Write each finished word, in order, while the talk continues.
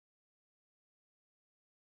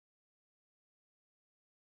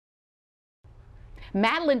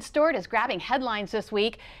Madeline Stewart is grabbing headlines this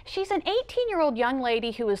week. She's an 18-year-old young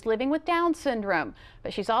lady who is living with Down syndrome,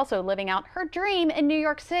 but she's also living out her dream in New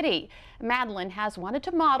York City. Madeline has wanted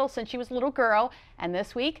to model since she was a little girl, and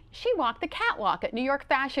this week she walked the catwalk at New York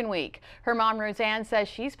Fashion Week. Her mom, Roseanne, says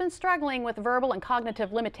she's been struggling with verbal and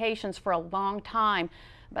cognitive limitations for a long time,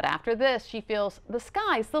 but after this, she feels the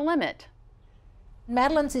sky's the limit.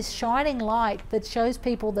 Madeline's this shining light that shows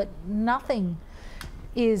people that nothing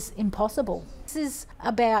is impossible. This is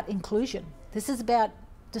about inclusion. This is about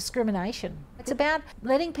discrimination. It's about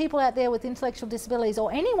letting people out there with intellectual disabilities,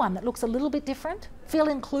 or anyone that looks a little bit different, feel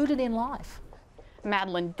included in life.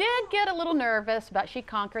 Madeline did get a little nervous, but she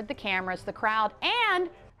conquered the cameras, the crowd, and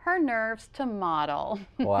her nerves to model.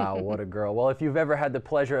 Wow, what a girl. Well, if you've ever had the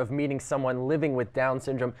pleasure of meeting someone living with Down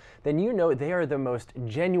syndrome, then you know they are the most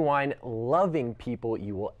genuine, loving people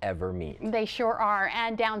you will ever meet. They sure are,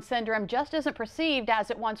 and Down syndrome just isn't perceived as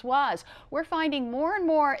it once was. We're finding more and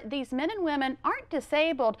more these men and women aren't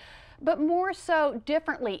disabled, but more so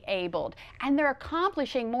differently abled, and they're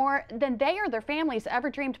accomplishing more than they or their families ever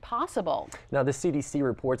dreamed possible. Now, the CDC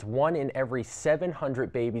reports 1 in every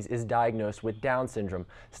 700 babies is diagnosed with Down syndrome.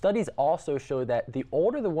 Studies also show that the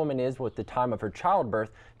older the woman is with the time of her childbirth,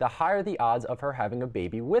 the higher the odds of her having a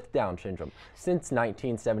baby with Down syndrome. Since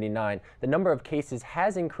 1979, the number of cases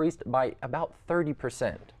has increased by about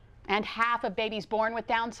 30%. And half of babies born with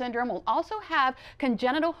Down syndrome will also have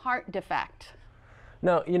congenital heart defect.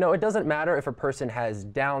 No, you know, it doesn't matter if a person has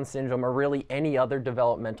Down syndrome or really any other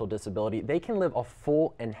developmental disability. They can live a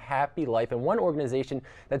full and happy life, and one organization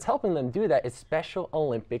that's helping them do that is Special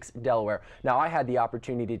Olympics Delaware. Now, I had the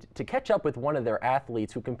opportunity to catch up with one of their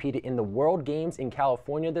athletes who competed in the World Games in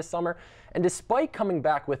California this summer, and despite coming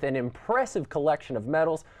back with an impressive collection of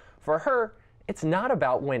medals, for her, it's not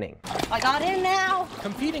about winning. I got in now.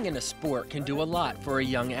 Competing in a sport can do a lot for a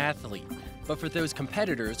young athlete. But for those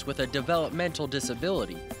competitors with a developmental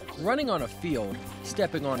disability, running on a field,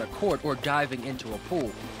 stepping on a court, or diving into a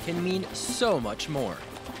pool can mean so much more.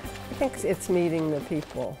 I think it's meeting the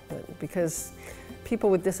people, because people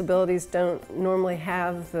with disabilities don't normally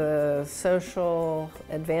have the social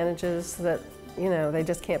advantages that, you know, they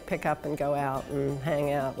just can't pick up and go out and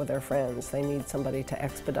hang out with their friends. They need somebody to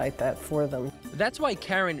expedite that for them. That's why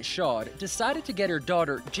Karen Shaud decided to get her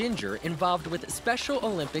daughter, Ginger, involved with Special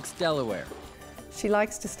Olympics Delaware. She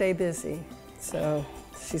likes to stay busy, so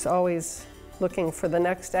she's always looking for the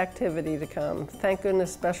next activity to come. Thank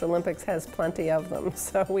goodness Special Olympics has plenty of them,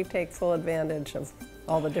 so we take full advantage of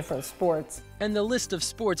all the different sports. And the list of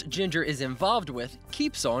sports Ginger is involved with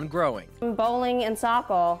keeps on growing. Bowling and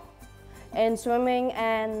soccer, and swimming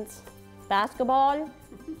and basketball.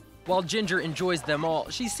 While Ginger enjoys them all,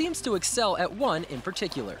 she seems to excel at one in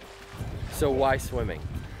particular. So why swimming?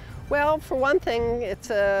 Well, for one thing,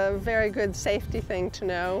 it's a very good safety thing to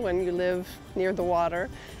know when you live near the water.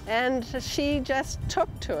 And she just took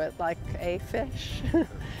to it like a fish.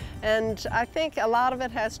 And I think a lot of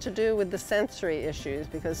it has to do with the sensory issues,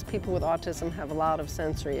 because people with autism have a lot of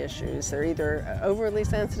sensory issues. They're either overly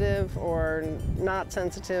sensitive or not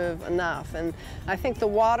sensitive enough. And I think the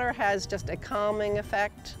water has just a calming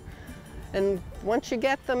effect. And once you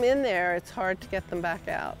get them in there, it's hard to get them back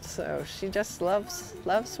out. So she just loves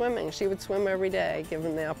swimming. She would swim every day,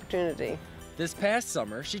 given the opportunity. This past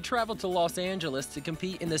summer, she traveled to Los Angeles to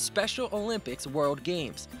compete in the Special Olympics World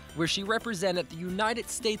Games, where she represented the United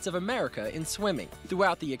States of America in swimming.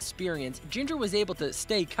 Throughout the experience, Ginger was able to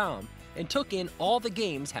stay calm and took in all the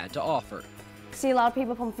games had to offer. See a lot of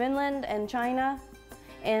people from Finland and China,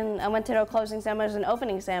 and I went to their closing ceremonies and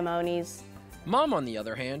opening ceremonies. Mom, on the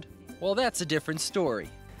other hand, well, that's a different story.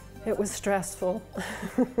 It was stressful,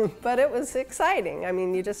 but it was exciting. I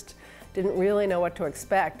mean, you just didn't really know what to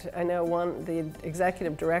expect. I know the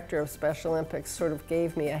executive director of Special Olympics sort of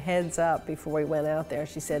gave me a heads up before we went out there.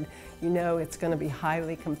 She said, you know, it's going to be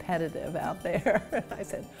highly competitive out there. I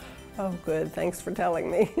said, oh, good, thanks for telling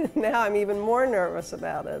me. Now I'm even more nervous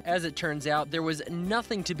about it. As it turns out, there was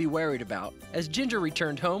nothing to be worried about, as Ginger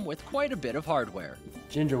returned home with quite a bit of hardware.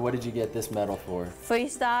 Ginger, what did you get this medal for?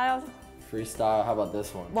 Freestyle. Freestyle, how about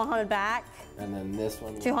this one? 100 back. And then this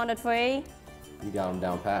one? 200 free. You got them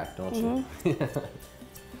down packed, don't you?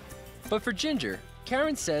 But for Ginger,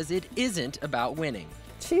 Karen says it isn't about winning.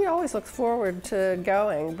 She always looks forward to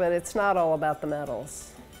going, but it's not all about the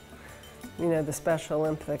medals. You know, the Special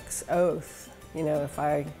Olympics oath, you know, if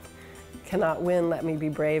I cannot win, let me be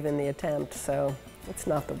brave in the attempt. So it's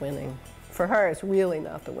not the winning. For her, it's really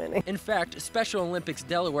not the winning. In fact, Special Olympics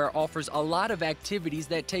Delaware offers a lot of activities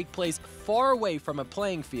that take place far away from a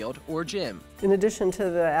playing field or gym. In addition to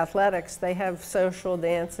the athletics, they have social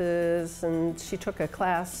dances, and she took a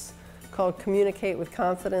class called Communicate with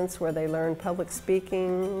Confidence, where they learn public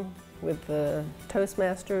speaking with the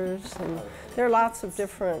Toastmasters. And there are lots of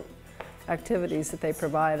different activities that they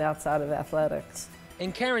provide outside of athletics.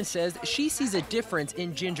 And Karen says she sees a difference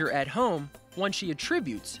in Ginger at home, one she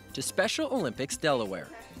attributes to Special Olympics Delaware.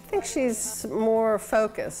 I think she's more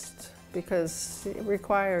focused because it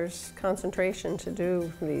requires concentration to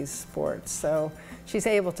do these sports. So she's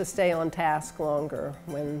able to stay on task longer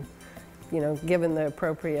when, given the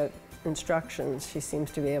appropriate instructions, she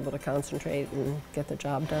seems to be able to concentrate and get the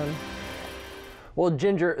job done. Well,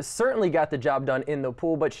 Ginger certainly got the job done in the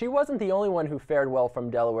pool, but she wasn't the only one who fared well from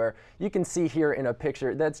Delaware. You can see here in a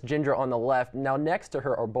picture, that's Ginger on the left. Now next to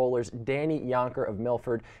her are bowlers Danny Yonker of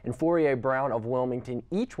Milford and Fourier Brown of Wilmington.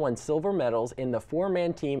 Each won silver medals in the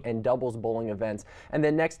four-man team and doubles bowling events. And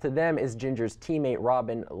then next to them is Ginger's teammate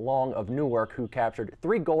Robin Long of Newark, who captured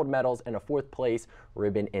 3 gold medals and a 4th place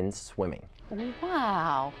ribbon in swimming.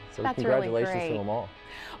 Wow, So that's congratulations really great. to them all.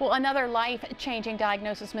 Well, another life-changing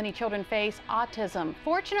diagnosis many children face, autism.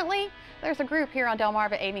 Fortunately, there's a group here on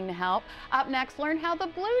Delmarva aiming to help. Up next, learn how the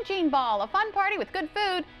Blue Jean Ball, a fun party with good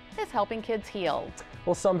food, is helping kids heal.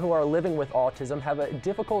 Well, some who are living with autism have a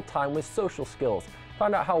difficult time with social skills.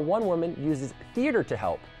 Find out how one woman uses theater to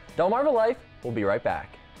help. Delmarva Life will be right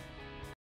back.